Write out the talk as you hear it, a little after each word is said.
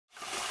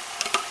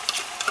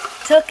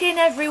Tuck in,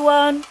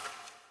 everyone.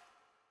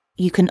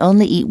 You can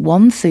only eat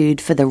one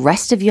food for the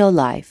rest of your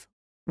life.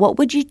 What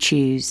would you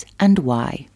choose and why?